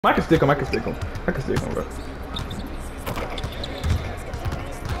I can stick him, I can stick him. I can stick him, bro.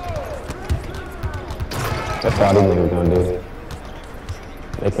 That's all these niggas gonna do.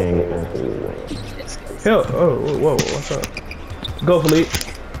 They can't get down to you. Hell, oh, whoa, what's up? Go, Philippe.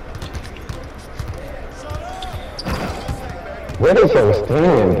 Where is your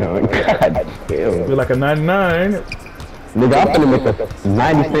stand going? God damn. We're like a 99. Nigga, I'm finna make a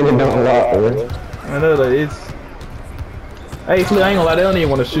 90 standing down lot, bro. I know that it's... Hey, Philippe, I ain't gonna lie, they don't even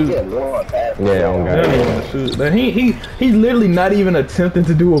want to shoot. Yeah, I don't They got don't even want to shoot. Like, he's literally not even attempting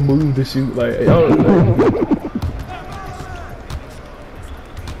to do a move to shoot. Like,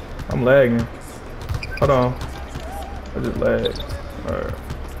 I'm lagging. Hold on. I just lagged. Alright.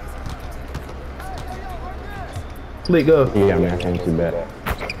 Fleet, go. Yeah, man, I can't too bad.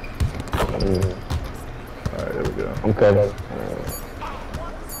 Alright, there we go. I'm covered.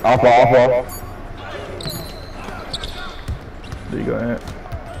 Off. There you go, Ant.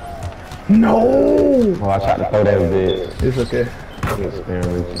 No! Oh, I tried to throw that bit. It's okay.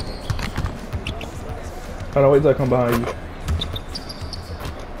 Hold on, wait till I come behind you.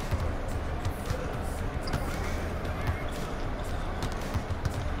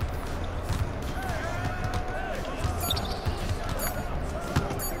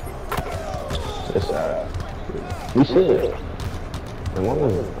 We should.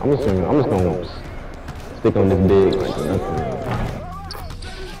 I'm just gonna stick on this big like nothing.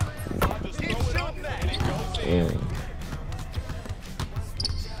 Damn.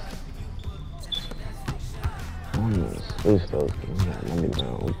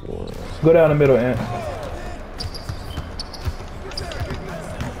 Go down the middle, Ant.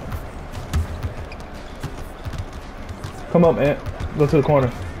 Come up, Ant. Go to the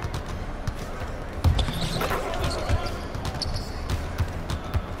corner.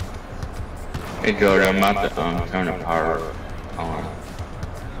 Hey Jordan, I'm about to turn the power on.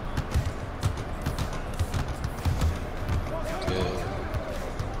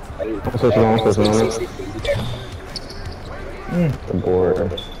 I'm switching on. The board.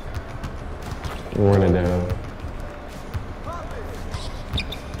 Running down.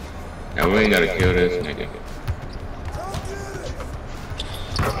 Now we ain't gotta kill this nigga.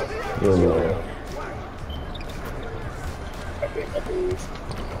 You'll be there.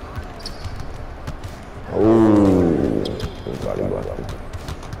 Ooh.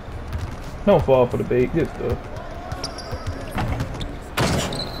 Don't fall for the bait. Good stuff.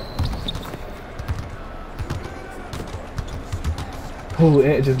 Oh,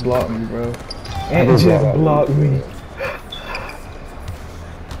 Ant just blocked me, bro. Ant just blocked me.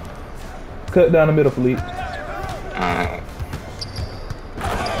 Cut down the middle, Philippe.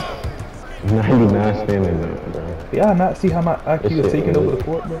 99 standing there, bro. Y'all not see how my IQ is taking over the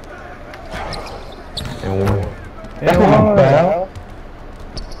court, bro? And one. And That's not one. bad.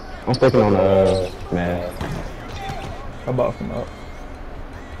 I'm sticking on the mask. I boxed him up.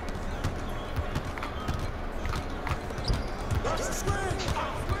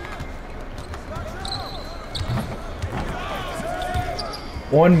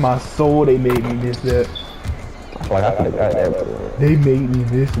 On my soul, they made me miss that. I feel like I could've got that, bro. They made me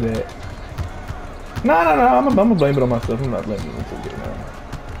miss that. No, I'm gonna blame it on myself. I'm not blaming it on it now.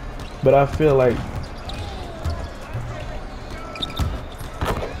 But I feel like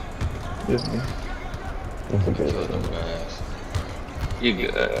it's me. You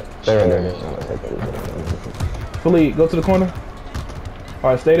good. There. Philippe, go to the corner.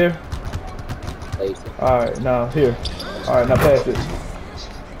 Alright, stay there. Alright, now here. Alright, now pass it.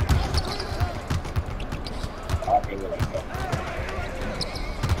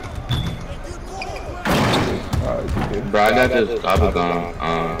 Bro, I got this gobble gun.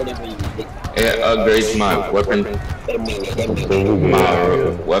 It upgrades my weapon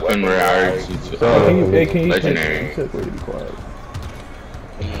rarity to legendary. Be quiet.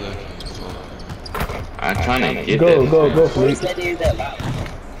 I'm trying to get Go, Philippe.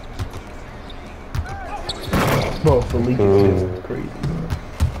 Bro, Philippe is just crazy.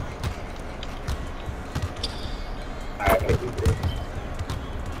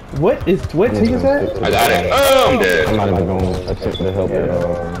 What take is that? I got it. Oh, I'm dead. I'm not even going to attempt to help at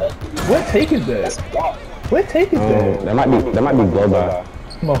all. What take is that? What take is that? That might be blow by.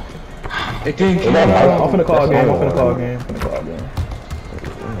 Come on. It didn't kill. I'm finna call game.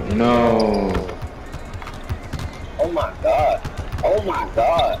 No. Oh my god.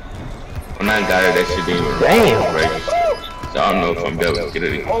 When I got it, that shit didn't even register. So I don't know if I'm able to get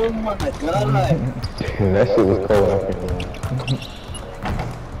it. Oh my god. That shit was cold.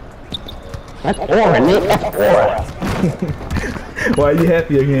 That's aura, Nick. That's aura. Why are you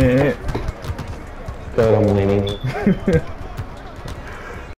happy again, Ant? Cause I'm winning.